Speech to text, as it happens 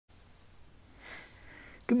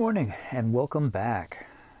Good morning and welcome back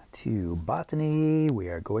to Botany. We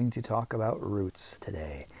are going to talk about roots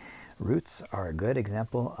today. Roots are a good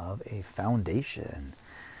example of a foundation.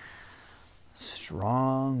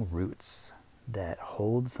 Strong roots that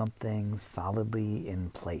hold something solidly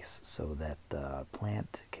in place so that the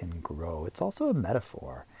plant can grow. It's also a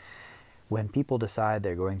metaphor. When people decide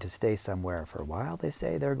they're going to stay somewhere for a while, they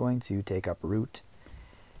say they're going to take up root.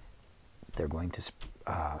 They're going to,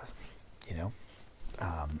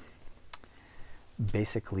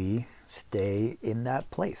 basically stay in that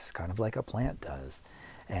place, kind of like a plant does.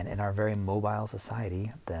 And in our very mobile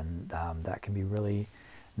society, then that can be really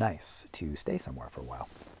nice to stay somewhere for a while.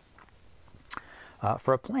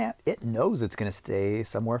 For a plant, it knows it's going to stay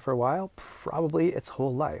somewhere for a while, probably its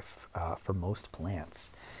whole life for most plants.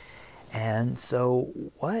 And so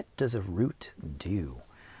what does a root do?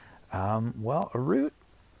 Well, a root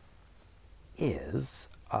is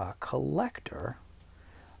a collector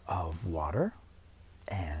of water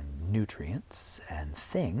and nutrients and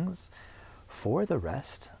things for the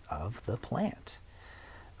rest of the plant,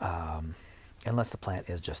 unless the plant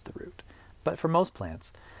is just the root. But for most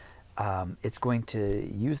plants, it's going to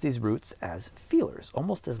use these roots as feelers,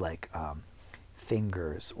 almost as like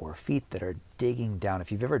fingers or feet that are digging down.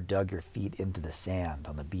 If you've ever dug your feet into the sand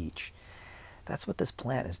on the beach, that's what this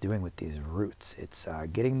plant is doing with these roots. It's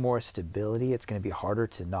getting more stability. It's going to be harder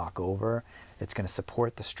to knock over. It's going to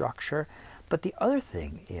support the structure. But the other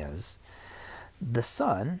thing is the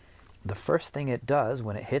sun, the first thing it does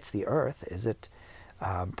when it hits the earth is it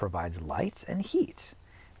provides light and heat,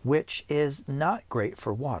 which is not great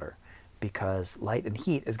for water because light and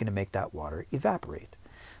heat is going to make that water evaporate.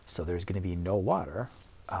 So there's going to be no water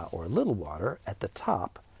or little water at the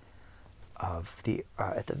top of the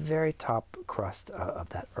at the very top crust of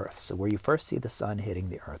that earth. So where you first see the sun hitting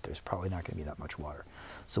the earth, there's probably not going to be that much water.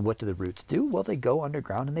 So what do the roots do? Well, they go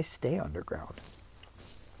underground and they stay underground.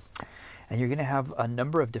 And you're going to have a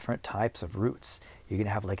number of different types of roots. You're going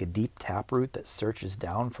to have like a deep tap root that searches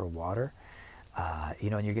down for water, and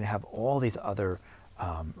you're going to have all these other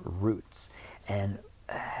roots. And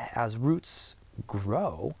as roots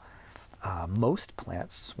grow, most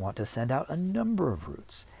plants want to send out a number of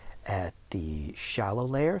roots at the shallow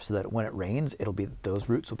layer so that when it rains, those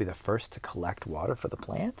roots will be the first to collect water for the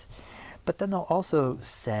plant. But then they'll also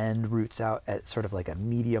send roots out at sort of like a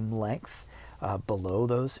medium length below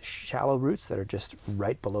those shallow roots that are just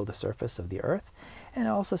right below the surface of the earth, and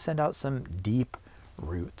also send out some deep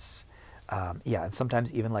roots. And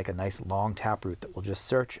sometimes even like a nice long taproot that will just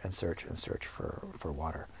search and search and search for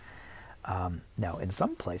water. Now, in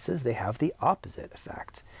some places, they have the opposite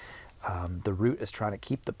effect. The root is trying to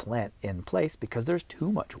keep the plant in place because there's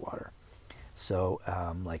too much water. So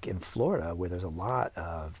like in Florida, where there's a lot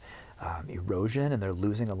of erosion and they're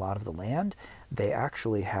losing a lot of the land, they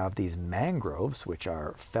actually have these mangroves, which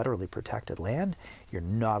are federally protected land. You're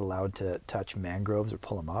not allowed to touch mangroves or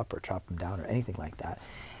pull them up or chop them down or anything like that.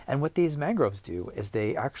 And what these mangroves do is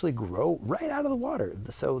they actually grow right out of the water.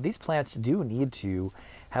 So these plants do need to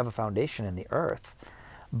have a foundation in the earth,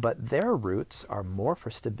 but their roots are more for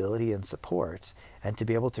stability and support and to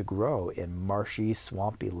be able to grow in marshy,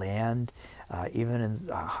 swampy land, even in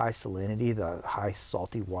high salinity, the high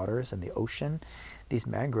salty waters in the ocean. These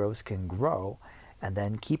mangroves can grow and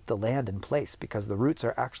then keep the land in place because the roots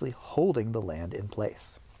are actually holding the land in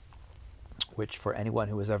place, which for anyone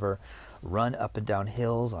who has ever run up and down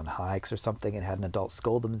hills on hikes or something and had an adult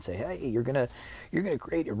scold them and say, hey, you're gonna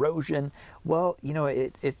create erosion. Well,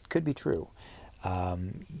 it could be true.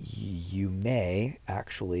 You may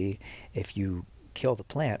actually, if you kill the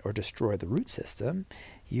plant or destroy the root system,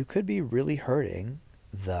 you could be really hurting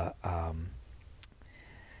the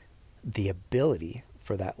ability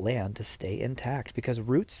for that land to stay intact, because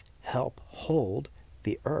roots help hold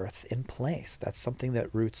the earth in place. That's something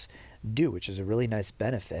that roots do, which is a really nice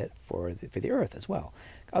benefit for the earth as well.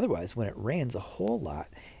 Otherwise, when it rains a whole lot,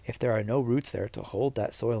 if there are no roots there to hold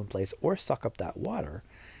that soil in place or suck up that water,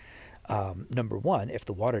 number one, if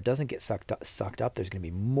the water doesn't get sucked up, there's going to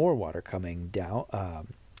be more water coming down,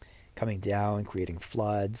 creating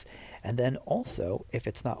floods. And then also, if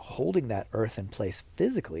it's not holding that earth in place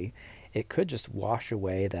physically, it could just wash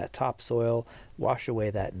away that topsoil, wash away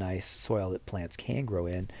that nice soil that plants can grow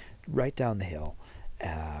in, right down the hill,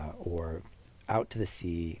 or out to the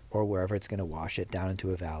sea, or wherever it's going to wash it down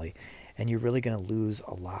into a valley. And you're really going to lose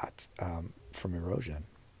a lot from erosion.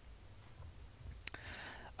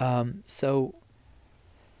 So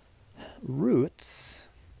roots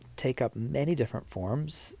take up many different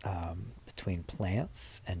forms between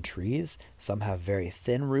plants and trees. Some have very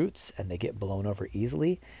thin roots and they get blown over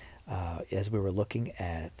easily. As we were looking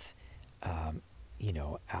at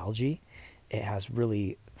algae. It has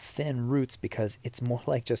really thin roots because it's more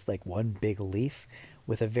like just like one big leaf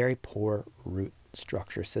with a very poor root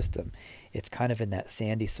structure system. It's kind of in that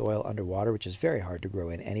sandy soil underwater, which is very hard to grow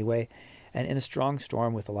in anyway. And in a strong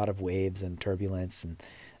storm with a lot of waves and turbulence and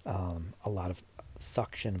a lot of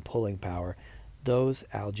suction and pulling power, those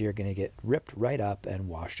algae are going to get ripped right up and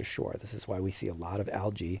washed ashore. This is why we see a lot of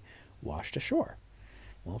algae washed ashore.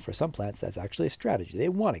 Well, for some plants, that's actually a strategy. They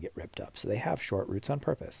want to get ripped up, so they have short roots on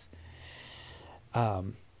purpose.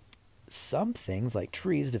 Some things, like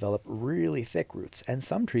trees, develop really thick roots, and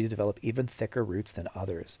some trees develop even thicker roots than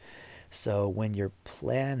others. So when you're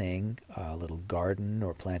planning a little garden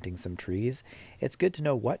or planting some trees, it's good to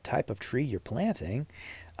know what type of tree you're planting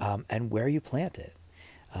and where you plant it.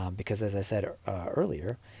 Because as I said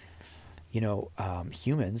earlier,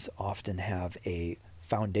 humans often have a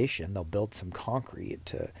foundation. They'll build some concrete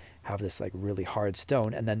to have this like really hard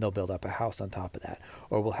stone, and then they'll build up a house on top of that.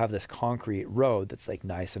 Or we'll have this concrete road that's like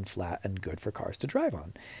nice and flat and good for cars to drive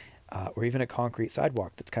on. Or even a concrete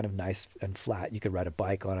sidewalk that's kind of nice and flat. You could ride a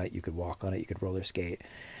bike on it, you could walk on it, you could roller skate.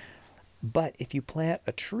 But if you plant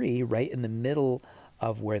a tree right in the middle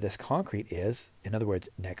of where this concrete is, in other words,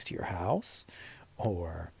 next to your house,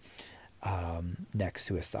 or next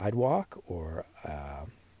to a sidewalk, or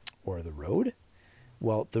the road,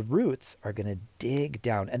 well, the roots are going to dig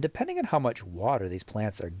down. And depending on how much water these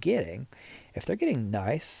plants are getting, if they're getting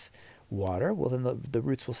nice water, well, then the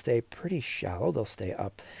roots will stay pretty shallow. They'll stay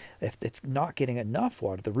up. If it's not getting enough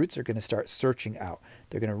water, the roots are going to start searching out.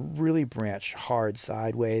 They're going to really branch hard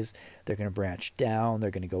sideways. They're going to branch down. They're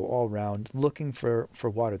going to go all around looking for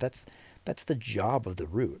water. That's the job of the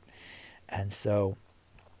root. And so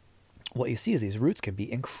what you see is these roots can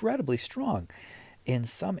be incredibly strong. In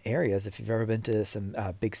some areas, if you've ever been to some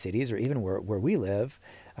big cities, or even where we live,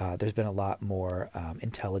 there's been a lot more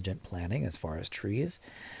intelligent planting as far as trees.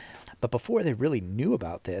 But before they really knew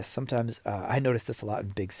about this, sometimes I noticed this a lot in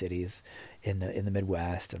big cities in the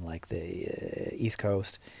Midwest and like the East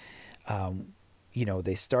Coast.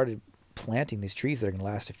 They started planting these trees that are going to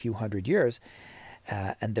last a few hundred years,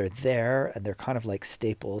 and they're there, and they're kind of like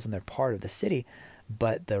staples, and they're part of the city.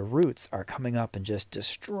 But the roots are coming up and just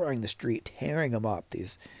destroying the street, tearing them up.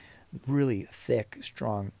 These really thick,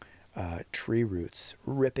 strong tree roots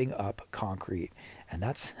ripping up concrete, and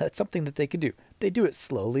that's something that they can do. They do it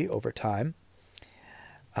slowly over time,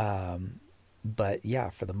 but yeah,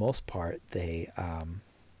 for the most part, they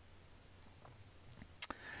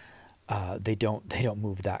don't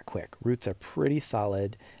move that quick. Roots are pretty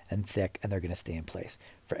solid and thick, and they're going to stay in place.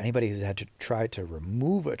 For anybody who's had to try to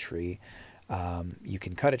remove a tree, you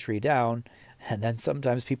can cut a tree down, and then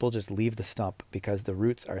sometimes people just leave the stump because the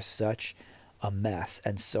roots are such a mess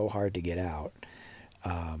and so hard to get out.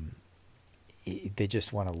 They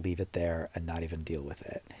just want to leave it there and not even deal with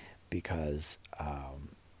it because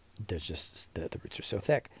there's just the roots are so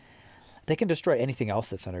thick. They can destroy anything else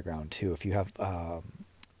that's underground too. If you have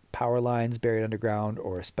power lines buried underground,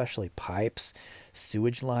 or especially pipes,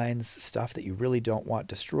 sewage lines, stuff that you really don't want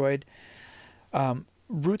destroyed,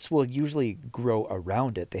 roots will usually grow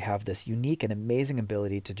around it. They have this unique and amazing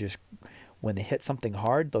ability to just, when they hit something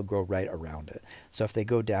hard, they'll grow right around it. So if they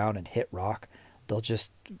go down and hit rock, they'll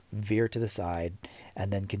just veer to the side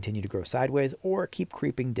and then continue to grow sideways, or keep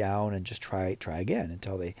creeping down and just try again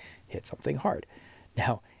until they hit something hard.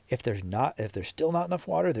 Now, if there's still not enough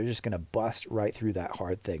water, they're just going to bust right through that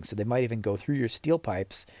hard thing. So they might even go through your steel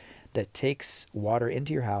pipes that takes water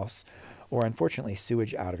into your house, or unfortunately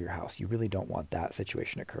sewage out of your house. You really don't want that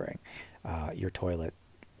situation occurring. Your toilet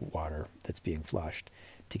water that's being flushed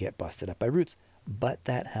to get busted up by roots. But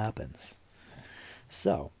that happens.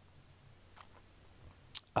 So,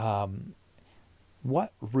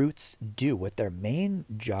 what roots do, what their main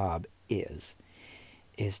job is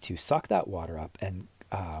to suck that water up and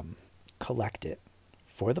collect it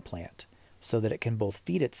for the plant, so that it can both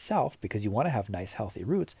feed itself, because you want to have nice healthy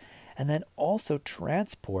roots, and then also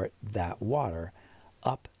transport that water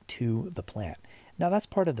up to the plant. Now that's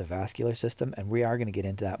part of the vascular system, and we are going to get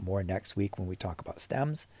into that more next week when we talk about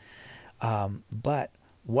stems. But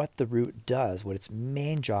what the root does, what its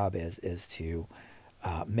main job is to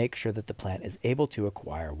make sure that the plant is able to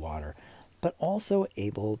acquire water, but also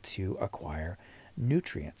able to acquire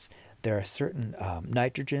nutrients. There are certain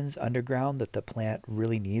nitrogens underground that the plant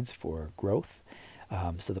really needs for growth.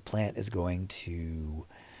 So the plant is going to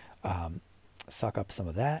suck up some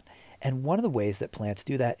of that. And one of the ways that plants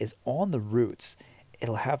do that is on the roots.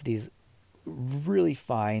 It'll have these really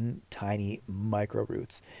fine, tiny micro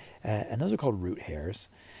roots. And those are called root hairs.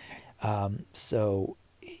 So,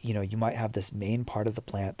 you might have this main part of the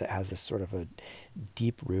plant that has this sort of a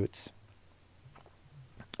deep roots.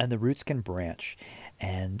 and the roots can branch.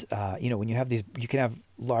 And when you have these, you can have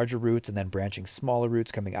larger roots and then branching smaller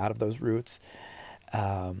roots coming out of those roots.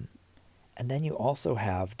 And then you also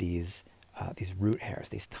have these root hairs,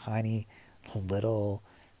 these tiny little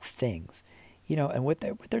things, and what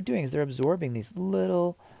they're doing is they're absorbing these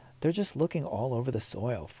little. They're just looking all over the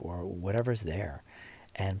soil for whatever's there.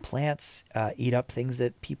 And plants eat up things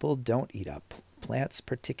that people don't eat up. Plants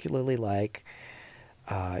particularly like,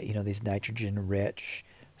 these nitrogen-rich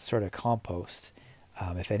sort of compost.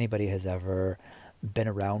 If anybody has ever been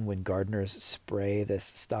around when gardeners spray this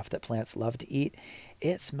stuff that plants love to eat,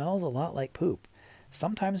 it smells a lot like poop.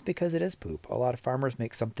 Sometimes because it is poop. A lot of farmers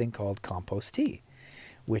make something called compost tea,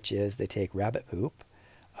 which is they take rabbit poop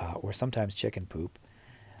or sometimes chicken poop,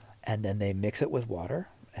 and then they mix it with water,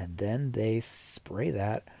 and then they spray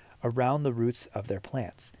that around the roots of their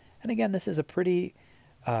plants. And again, this is a pretty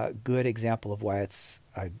good example of why it's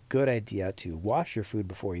a good idea to wash your food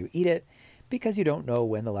before you eat it, because you don't know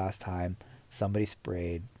when the last time somebody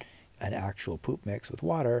sprayed an actual poop mix with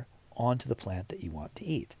water onto the plant that you want to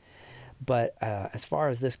eat. But as far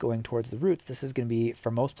as this going towards the roots, this is going to be,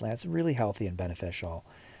 for most plants, really healthy and beneficial.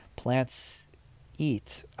 Plants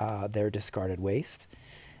eat their discarded waste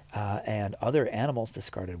and other animals'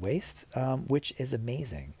 discarded waste, which is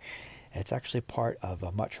amazing. It's actually part of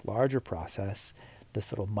a much larger process,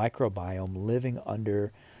 this little microbiome living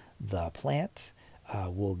under the plant.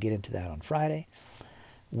 We'll get into that on Friday,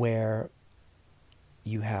 where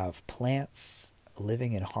you have plants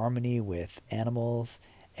living in harmony with animals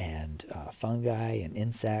and fungi and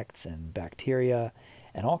insects and bacteria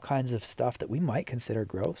and all kinds of stuff that we might consider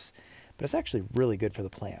gross, but it's actually really good for the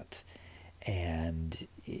plant. And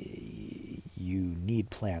you need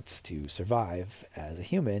plants to survive as a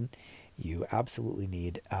human. You absolutely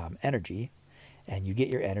need energy, and you get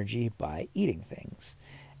your energy by eating things.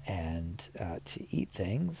 And to eat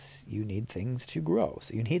things, you need things to grow.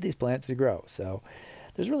 So you need these plants to grow. So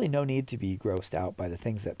there's really no need to be grossed out by the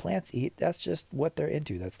things that plants eat. That's just what they're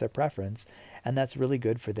into. That's their preference. And that's really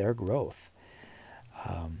good for their growth.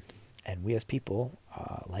 And we as people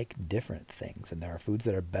like different things. And there are foods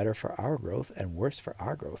that are better for our growth and worse for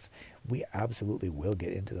our growth. We absolutely will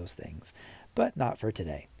get into those things, but not for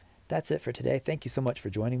today. That's it for today. Thank you so much for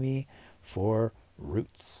joining me for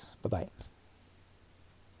Roots. Bye-bye.